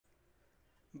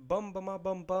Bum bum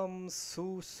bum bum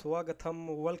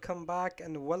swagatham. Welcome back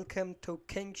and welcome to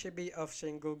King Shibi of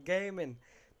Shingle Gaming.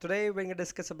 Today we're gonna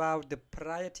discuss about the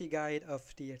priority guide of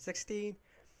TH16.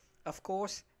 Of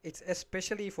course, it's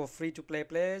especially for free-to-play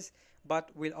players,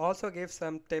 but we'll also give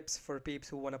some tips for peeps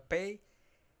who wanna pay.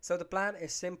 So the plan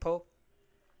is simple.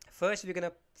 First, we're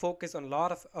gonna focus on a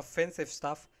lot of offensive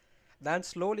stuff, then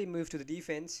slowly move to the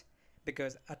defense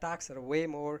because attacks are way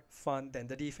more fun than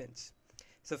the defense.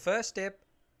 So first tip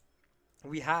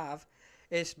we have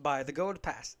is buy the gold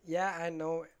pass. Yeah, I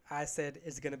know I said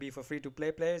it's gonna be for free to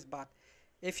play players, but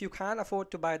if you can't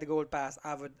afford to buy the gold pass,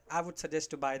 I would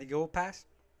suggest to buy the gold pass.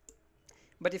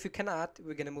 But if you cannot,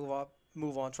 we're gonna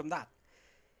move on from that.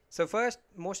 So first,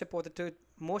 most important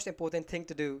thing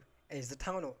to do is the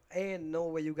town hall. Ain't no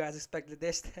way you guys expected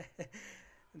this.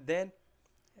 Then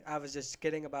I was just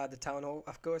kidding about the town hall.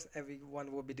 Of course,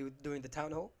 everyone will be doing the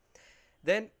town hall.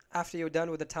 Then after you're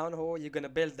done with the town hall, you're gonna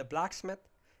build the blacksmith.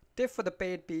 Tip for the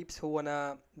paid peeps who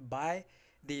wanna buy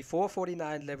the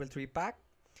 449 level 3 pack.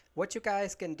 What you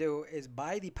guys can do is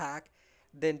buy the pack,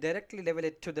 then directly level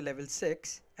it to the level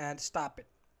 6 and stop it.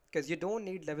 Because you don't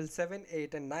need level 7,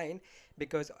 8 and 9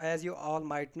 because as you all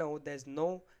might know, there's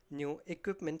no new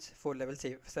equipment for level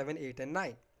 7, 8 and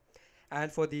 9.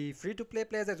 And for the free to play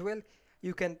players as well,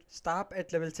 you can stop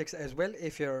at level 6 as well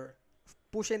if you're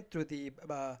pushing through the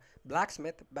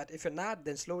blacksmith, but if you're not,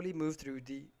 then slowly move through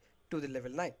the to the level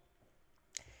 9.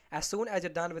 As soon as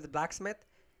you're done with the blacksmith,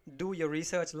 do your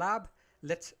research lab.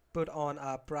 Let's put on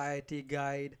our priority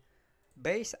guide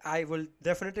base. I will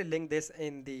definitely link this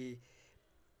in the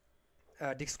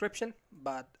description,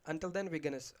 but until then we're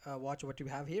gonna watch what you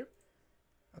have here.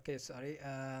 Okay, sorry,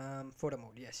 photo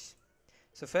mode, yes.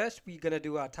 So first we're gonna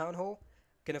do our town hall,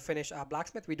 gonna finish our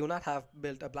blacksmith. We do not have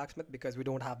built a blacksmith because we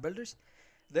don't have builders.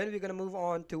 Then we're gonna move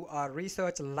on to our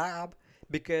research lab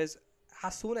because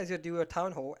as soon as you do a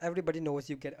town hall, everybody knows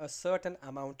you get a certain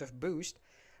amount of boost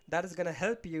that is gonna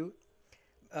help you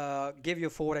give you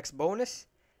 4x bonus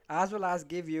as well as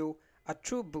give you a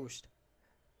troop boost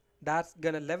that's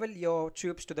gonna level your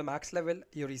troops to the max level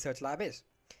your research lab is.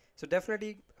 So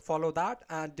definitely follow that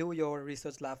and do your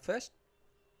research lab first.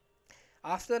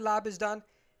 After the lab is done,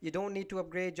 you don't need to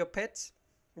upgrade your pets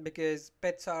because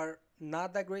pets are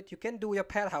not that great. You can do your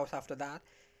pet house after that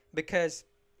because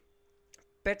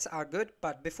pets are good,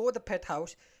 but before the pet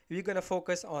house, we're gonna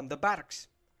focus on the barracks.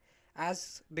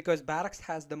 As because barracks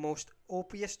has the most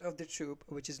OPest of the troop,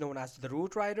 which is known as the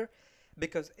root rider,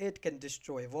 because it can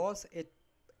destroy walls. It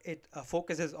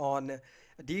focuses on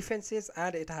defenses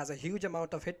and it has a huge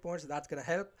amount of hit points that's gonna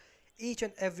help each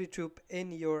and every troop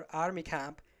in your army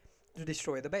camp to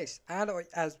destroy the base, and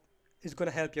as is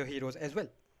gonna help your heroes as well.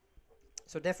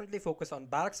 So definitely focus on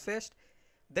barracks first.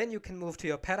 Then you can move to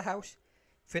your pet house.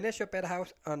 Finish your pet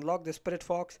house, unlock the spirit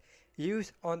fox,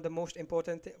 use on the most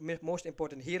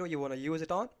important hero you want to use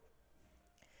it on.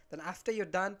 Then after you're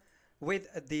done with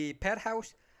the pet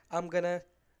house, I'm gonna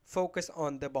focus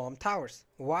on the bomb towers.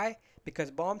 Why?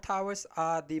 Because bomb towers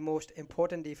are the most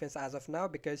important defense as of now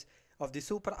because of the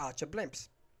super archer blimps.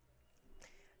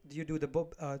 You do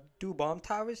the two bomb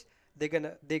towers, they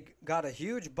got a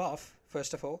huge buff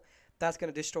first of all that's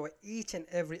gonna destroy each and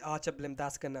every archer blimp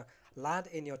that's gonna land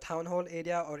in your town hall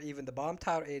area or even the bomb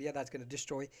tower area. That's gonna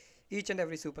destroy each and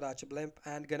every super archer blimp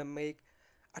and gonna make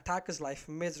attacker's life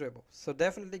miserable. So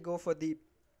definitely go for the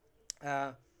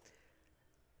uh,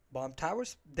 bomb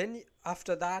towers. Then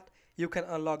after that you can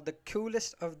unlock the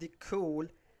coolest of the cool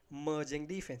merging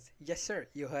defense. Yes sir,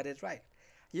 you heard it right.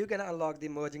 You're gonna unlock the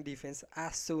merging defense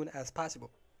as soon as possible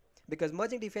because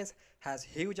merging defense has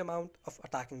huge amount of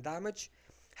attacking damage,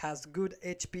 has good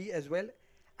HP as well,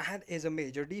 and is a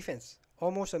major defense,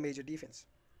 almost a major defense.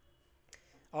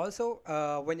 Also,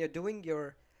 when you're doing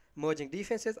your merging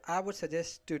defenses, I would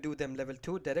suggest to do them level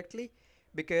 2 directly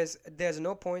because there's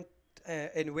no point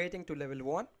in waiting to level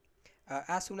 1.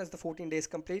 As soon as the 14 days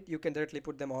complete, you can directly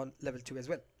put them on level 2 as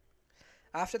well.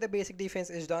 After the basic defense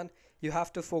is done, you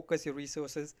have to focus your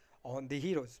resources on the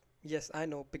heroes. Yes, I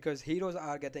know, because heroes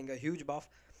are getting a huge buff.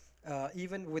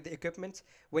 Even with the equipment,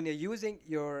 when you're using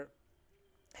your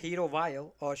hero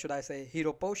vial, or should I say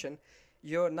hero potion,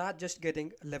 you're not just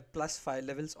getting plus 5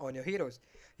 levels on your heroes.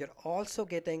 You're also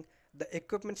getting the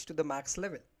equipments to the max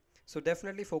level. So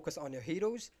definitely focus on your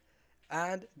heroes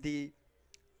and the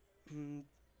mm,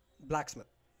 blacksmith.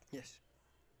 Yes.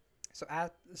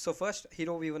 So first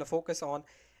hero we want to focus on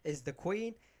is the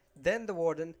queen, then the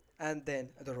warden, and then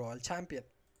the royal champion.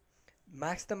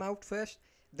 Max them out first.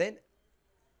 Then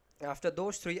after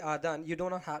those three are done, you do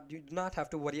not have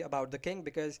to worry about the king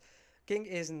because king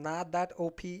is not that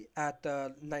OP at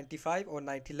 95 or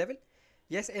 90 level.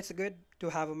 Yes, it's good to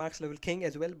have a max level king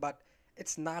as well, but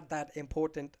it's not that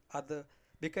important other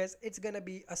because it's gonna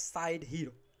be a side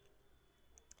hero.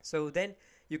 So then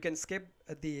you can skip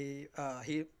the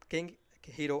king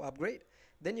hero upgrade.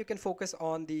 Then you can focus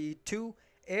on the two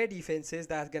air defenses.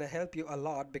 That's gonna help you a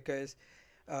lot because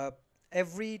uh,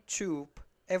 every troop,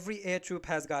 every air troop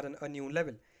has gotten a new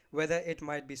level. Whether it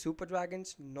might be super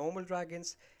dragons, normal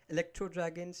dragons, electro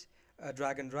dragons,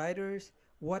 dragon riders,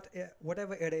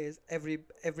 whatever it is,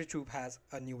 every troop has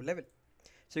a new level.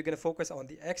 So you're gonna focus on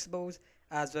the X bows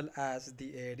as well as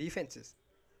the air defenses.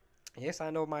 Yes, I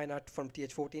know mine are from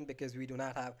TH14 because we do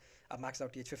not have a maxed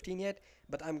out TH15 yet,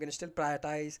 but I'm gonna still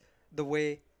prioritize the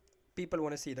way people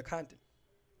want to see the content.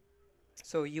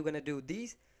 So you're gonna do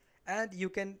these, and you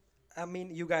can. I mean,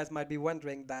 you guys might be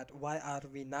wondering that why are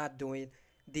we not doing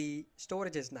the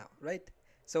storages now, right?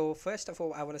 So first of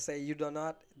all, I want to say you do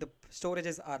not. The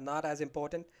storages are not as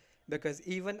important because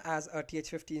even as a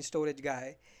TH15 storage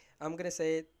guy, I'm gonna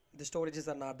say the storages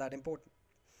are not that important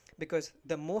because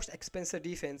the most expensive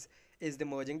defense is the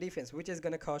merging defense, which is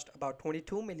going to cost about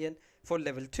 22 million for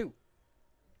level 2.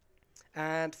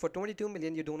 And for 22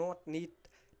 million, you do not need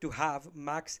to have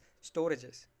max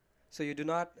storages. So you do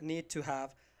not need to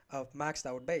have a maxed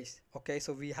out base. Okay,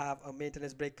 so we have a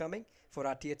maintenance break coming for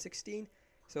our TH16.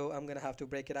 So I'm going to have to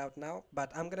break it out now.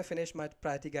 But I'm going to finish my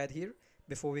priority guide here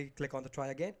before we click on the try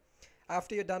again.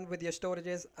 After you're done with your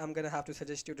storages, I'm going to have to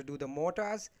suggest you to do the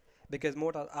mortars because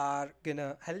mortars are going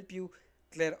to help you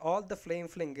clear all the flame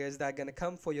flingers that are going to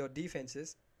come for your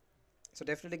defenses. So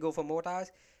definitely go for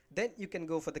mortars. Then you can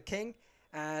go for the king.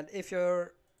 And if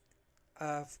you're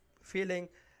feeling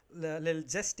a little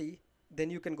zesty, then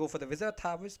you can go for the wizard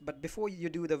towers. But before you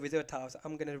do the wizard towers,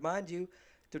 I'm going to remind you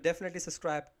to definitely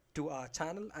subscribe to our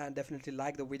channel and definitely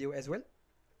like the video as well.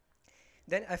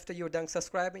 Then after you're done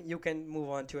subscribing, you can move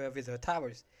on to a wizard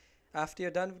towers. After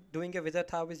you're done doing a wizard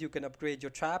towers, you can upgrade your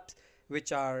traps,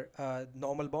 which are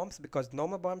normal bombs, because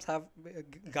normal bombs have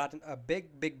gotten a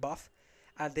big buff,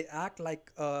 and they act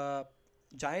like a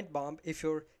giant bomb if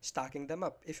you're stacking them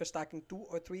up. If you're stacking 2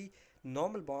 or 3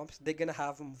 normal bombs, they're gonna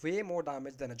have way more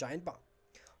damage than a giant bomb.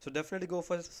 So definitely go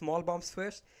for small bombs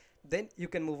first. Then you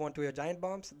can move on to your giant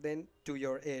bombs, then to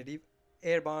your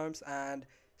air bombs and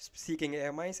seeking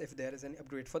air mines if there is any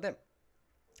upgrade for them.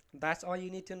 That's all you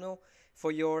need to know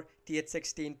for your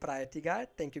TH16 priority guide.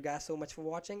 Thank you guys so much for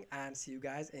watching and see you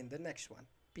guys in the next one.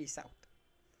 Peace out.